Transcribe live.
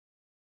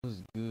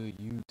What's good,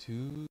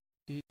 YouTube?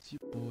 It's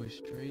your boy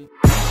Straight.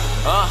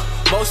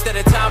 Most of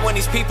the time when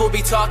these people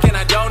be talking,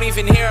 I don't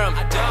even hear them.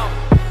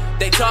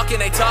 They talk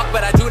and they talk,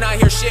 but I do not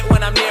hear shit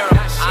when I'm near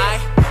them.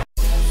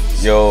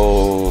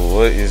 Yo,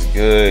 what is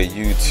good,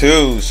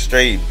 YouTube?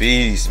 Straight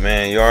beast,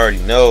 man. You already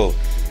know.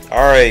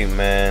 Alright,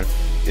 man.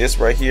 This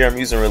right here, I'm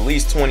using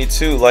release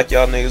 22 like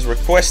y'all niggas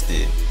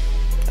requested.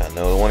 I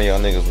know one of y'all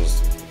niggas was,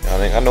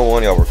 I know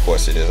one of y'all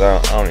requested this. I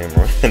don't even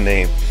remember the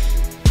name.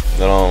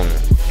 But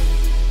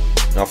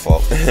my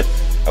fault.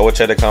 I would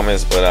check the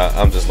comments, but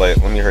I'm just like,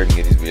 let me hurry and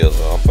get these videos.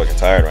 I'm fucking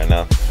tired right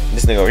now.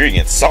 This nigga over here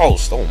getting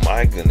sauced. Oh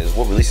my goodness,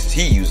 what release is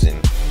he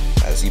using?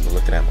 As he been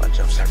looking at my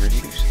Jumpshot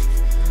reviews.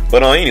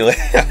 But anyway,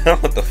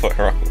 what the fuck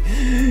wrong?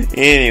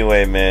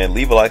 Anyway, man,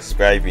 leave a like,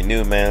 subscribe if you're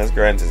new, man. Let's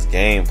get right into this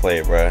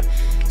gameplay, bro.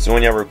 So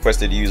when y'all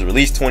requested to use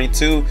release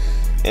 22,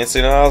 and so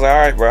I was like, all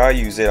right, bro, I'll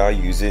use it.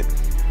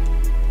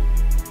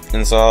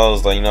 And so I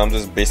was like, I'm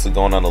just basically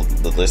going on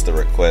the list of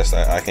requests.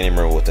 I can't even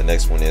remember what the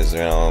next one is.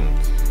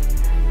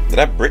 Did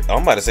I brick?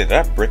 I'm about to say, did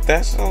I brick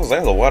that? So I was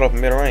like, a wide open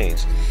mid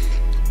range.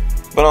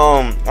 But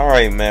all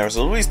right, man.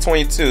 So release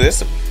 22.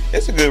 It's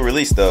a good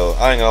release though.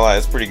 I ain't gonna lie,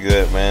 it's pretty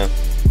good, man.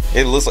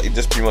 It looks like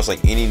just pretty much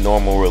like any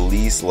normal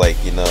release, like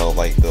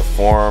like the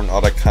form, all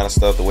that kind of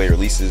stuff. The way it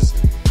releases,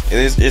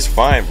 it's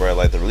fine, bro.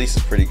 Like the release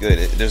is pretty good.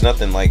 There's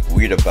nothing like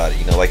weird about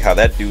it, like how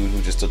that dude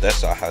who just took that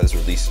shot, how his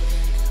release.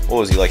 What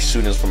was he like,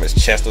 shooting us from his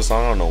chest or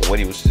something? I don't know what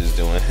he was just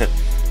doing.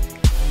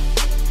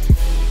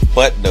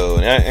 But though,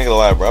 I ain't gonna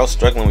lie, bro, I was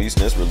struggling with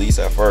using this release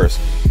at first.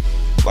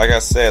 Like I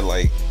said, no,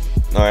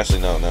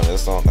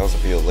 that was a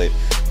few late.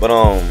 But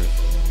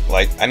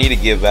like I need to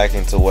get back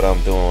into what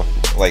I'm doing.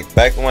 Like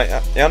back when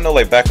y'all know,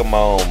 like back on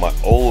my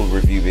old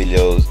review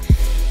videos,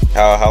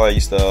 how I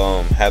used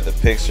to have the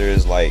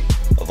pictures like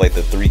of like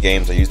the 3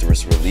 games I used to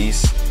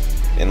release,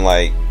 and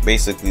like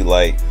basically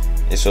like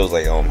it shows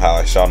like how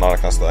I shot and all that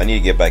kind of stuff. I need to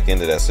get back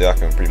into that so y'all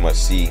can pretty much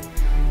see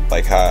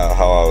like how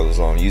I was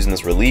using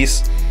this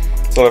release.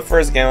 So the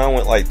first game I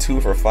went like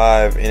 2 for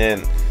 5, and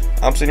then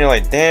I'm sitting here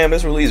like, damn,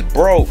 this release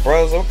broke,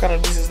 bro. So what kind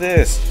of release is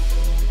this?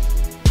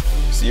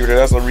 See,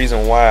 that's the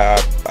reason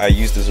why I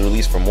used this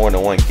release for more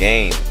than one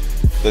game,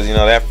 because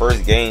that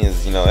first game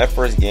is maybe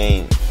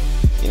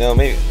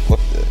what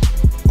the,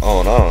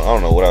 oh no, I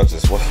don't know what I was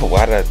just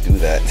why did I do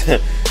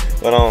that?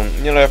 But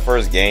that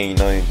first game,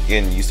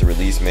 getting used to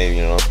release,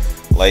 maybe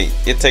like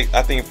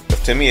I think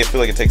to me it feel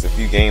like it takes a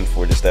few games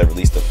for just that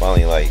release to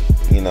finally like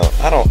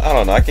I don't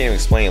know, I can't even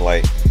explain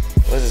like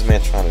what is this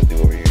man trying to do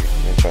over here.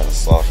 Man trying to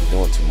soft, he's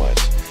doing too much.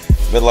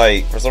 But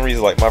like for some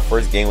reason, like my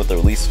first game with the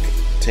release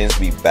tends to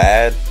be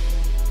bad.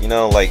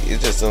 Like it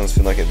just doesn't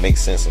feel like it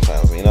makes sense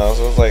sometimes.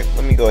 So it's like,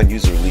 let me go ahead and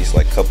use the release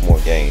like a couple more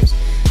games.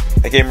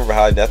 I can't remember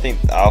how I did. I think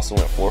I also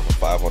went 4 for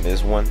 5 on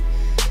this one.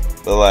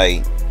 But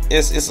like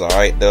it's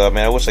alright though,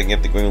 man. I wish I could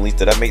get the green release.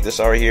 Did I make this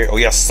shot right here? Oh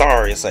yeah,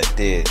 sorry, yes I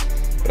did.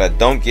 But I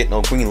don't get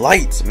no green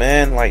lights,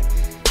 man. Like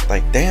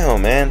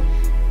damn, man.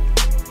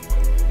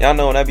 Y'all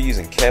know when I be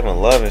using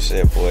Kevin Love and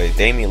shit, boy.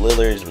 Damian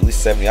Lillard's release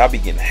 70. I'll be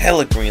getting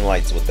hella green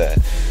lights with that.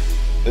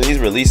 But these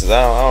releases,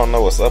 I don't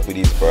know what's up with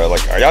these, bro.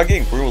 Like, are y'all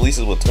getting green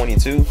releases with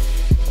 22?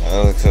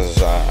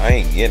 Because I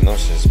ain't getting no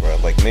shits, bro.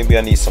 Like, maybe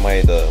I need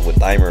somebody with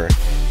Dimer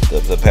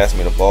to pass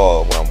me the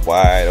ball when I'm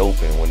wide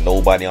open, with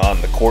nobody on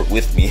the court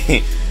with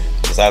me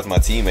besides my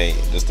teammate,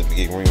 just to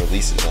get green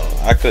releases.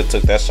 I could have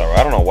took that shot.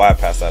 I don't know why I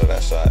passed out of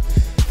that shot.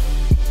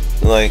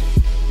 Like,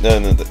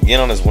 getting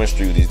on this win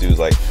streak with these dudes,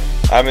 like,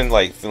 I've been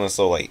like feeling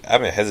so like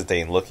I've been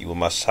hesitating lucky with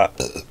my shot.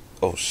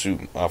 Oh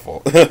shoot, my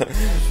fault.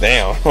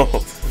 Damn.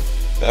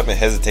 I've been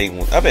hesitating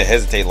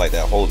like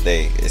that whole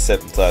day,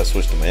 except until I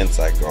switched to my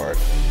inside guard.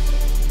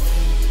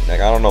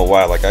 Like I don't know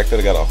why. Like I could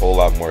have got a whole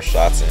lot more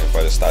shots in if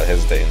I just started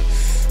hesitating.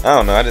 I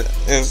don't know.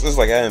 It's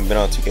like I haven't been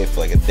on 2K for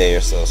like a day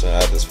or so, so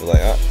I just feel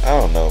like I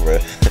don't know, bro.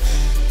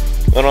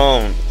 But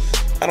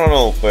I don't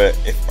know. But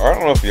I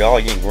don't know if y'all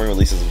are getting green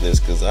releases with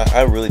this, because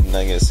I really did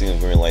not get seeing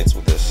green lights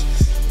with this.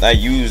 I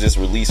used this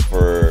release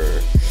for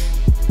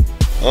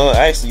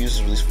I actually used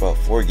this release for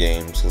about 4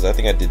 games, because I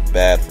think I did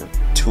bad for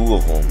 2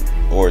 of them,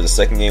 or the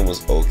second game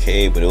was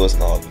okay, but it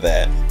wasn't all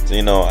that. So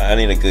I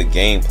need a good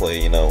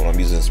gameplay when I'm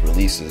using these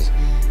releases.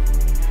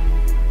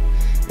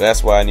 But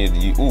that's why I needed to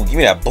use, ooh, give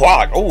me that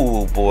block.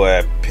 Oh boy,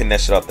 I pinned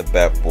that shit off the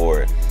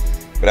backboard.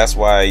 But that's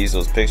why I use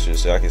those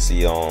pictures, so I can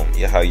see how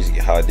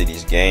I did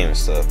these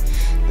games and stuff.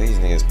 These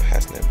niggas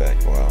passing it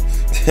back. Wow.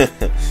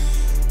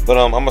 But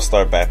I'm gonna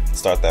start that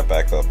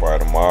back up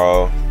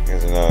tomorrow,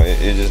 because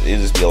it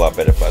just be a lot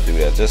better if I do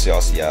that. Just so y'all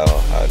see how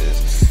it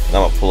is. And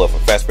I'm gonna pull up a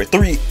fast break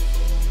 3.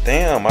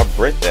 Damn, I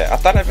bricked that. I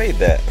thought I made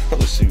that.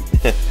 Oh shoot.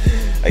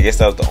 I guess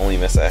that was the only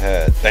mess I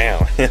had.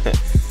 Damn.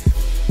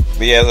 But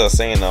yeah, as I was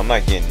saying, I'm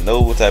not getting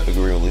no type of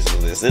green release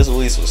with this. This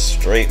release was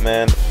straight,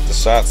 man. The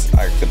shots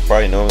I could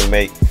probably normally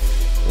make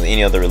with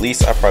any other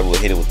release, I probably would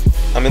hit it with.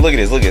 I mean, look at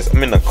this.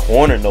 I'm in the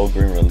corner, no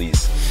green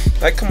release.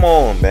 Like, come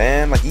on,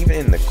 man. Like, even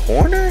in the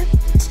corner.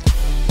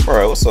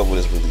 Bro, what's up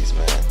with this release,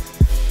 man?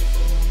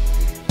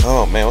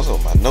 Oh man, what's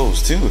up with my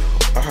nose too?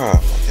 Oh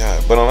my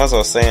god. But as I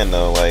was saying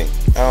though, like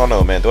I don't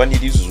know, man. Do I need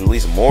to use this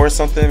release more or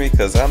something?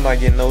 Because I'm not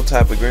getting no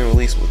type of green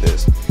release with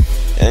this.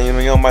 And you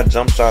know, my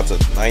jump shots at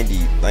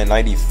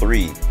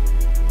 93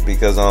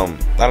 because not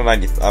a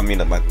 90. I mean,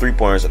 my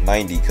 3-pointers at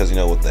 90 because you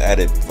know with the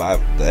added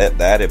the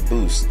added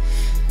boost.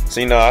 So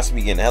you know, I should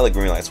be getting hella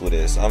green lights with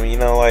this. I mean, you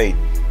know, like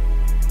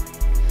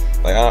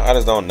I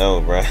just don't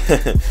know, bro.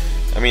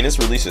 I mean, this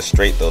release is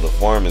straight though. The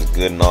form is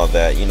good and all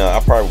that. You know, I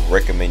probably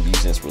recommend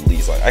using this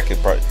release. Like, I could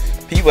probably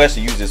people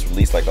actually use this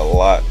release like a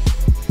lot.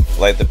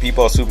 Like the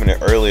people I was swooping it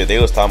earlier, they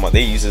was talking about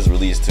they use this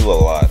release too a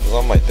lot. So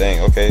I'm like,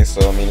 dang, okay.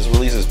 So I mean, this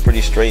release is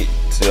pretty straight.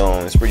 So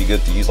it's pretty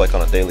good to use like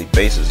on a daily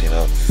basis, you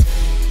know.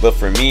 But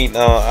for me,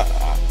 no,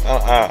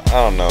 I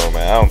don't know,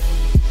 man.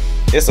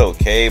 It's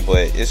okay,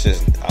 but it's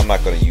just I'm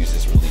not gonna use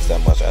this release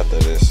that much after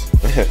this.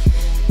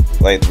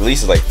 Like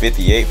release is like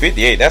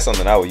 58. That's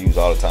something I would use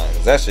all the time.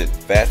 Cause that shit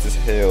fast as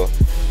hell.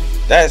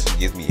 That shit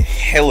gives me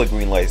hella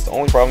green lights. The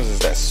only problem is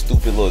that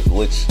stupid little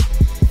glitch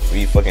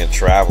when you fucking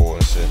travel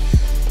and shit.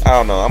 I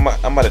don't know. I'm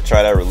about to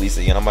try that release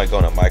again. I might go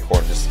into my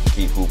court and just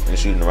keep hooping and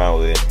shooting around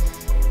with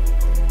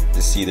it.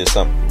 Just see there's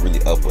something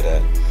really up with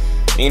that.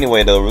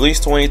 Anyway, though, release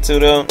 22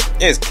 though,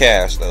 it's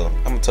cash though.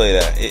 I'm gonna tell you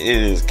that it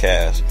is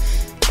cash.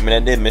 I mean, I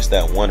did miss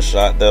that one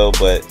shot though,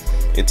 but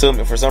it took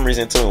me for some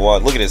reason. It took me a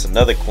while. Look at this,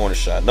 another corner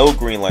shot, no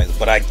green lights,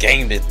 but I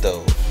gamed it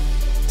though.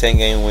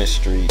 10-game win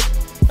streak.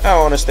 I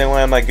don't understand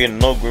why I'm not getting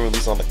no green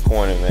release on the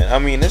corner, man. I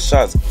mean, this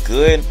shot's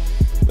good,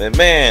 but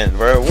man,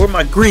 bro, where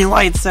my green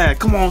lights at?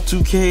 Come on,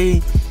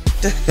 2K.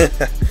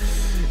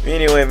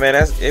 Anyway, man,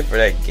 that's it for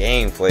that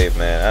gameplay,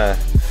 man.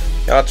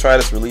 Y'all try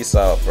this release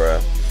out,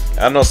 bro.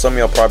 I know some of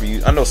y'all probably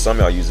use. I know some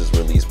of y'all use this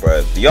release,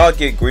 bro. Do y'all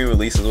get green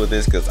releases with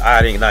this? Cause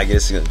I did not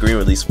get a green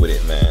release with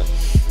it, man.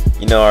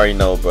 You know, I already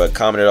know, bro.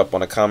 Comment it up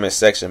on the comment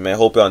section, man.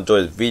 Hope y'all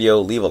enjoyed this video.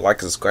 Leave a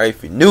like and subscribe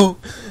if you're new,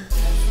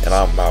 and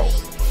I'm out.